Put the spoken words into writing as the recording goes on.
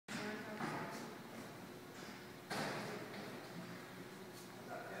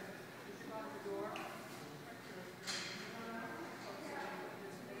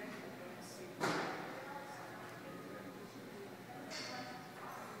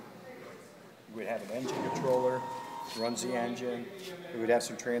would have an engine controller, runs the engine. It would have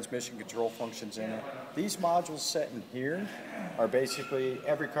some transmission control functions in it. These modules set in here are basically,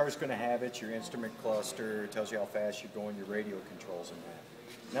 every car is going to have it, your instrument cluster, it tells you how fast you're going, your radio controls in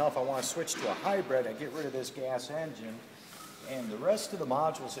that. Now if I want to switch to a hybrid, I get rid of this gas engine, and the rest of the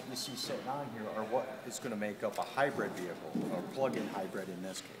modules that you see sitting on here are what is going to make up a hybrid vehicle, or plug-in hybrid in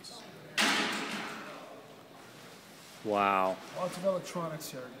this case. Wow. Lots of electronics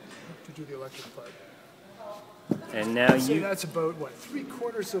here to do the electric part. And now So you... that's about, what,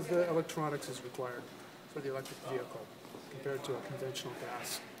 3/4 of the electronics is required for the electric vehicle compared to a conventional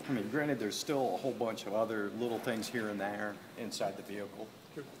gas. I mean, granted, there's still a whole bunch of other little things here and there inside the vehicle,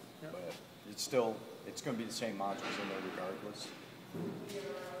 Sure. Yeah. but it's going to be the same modules in there regardless.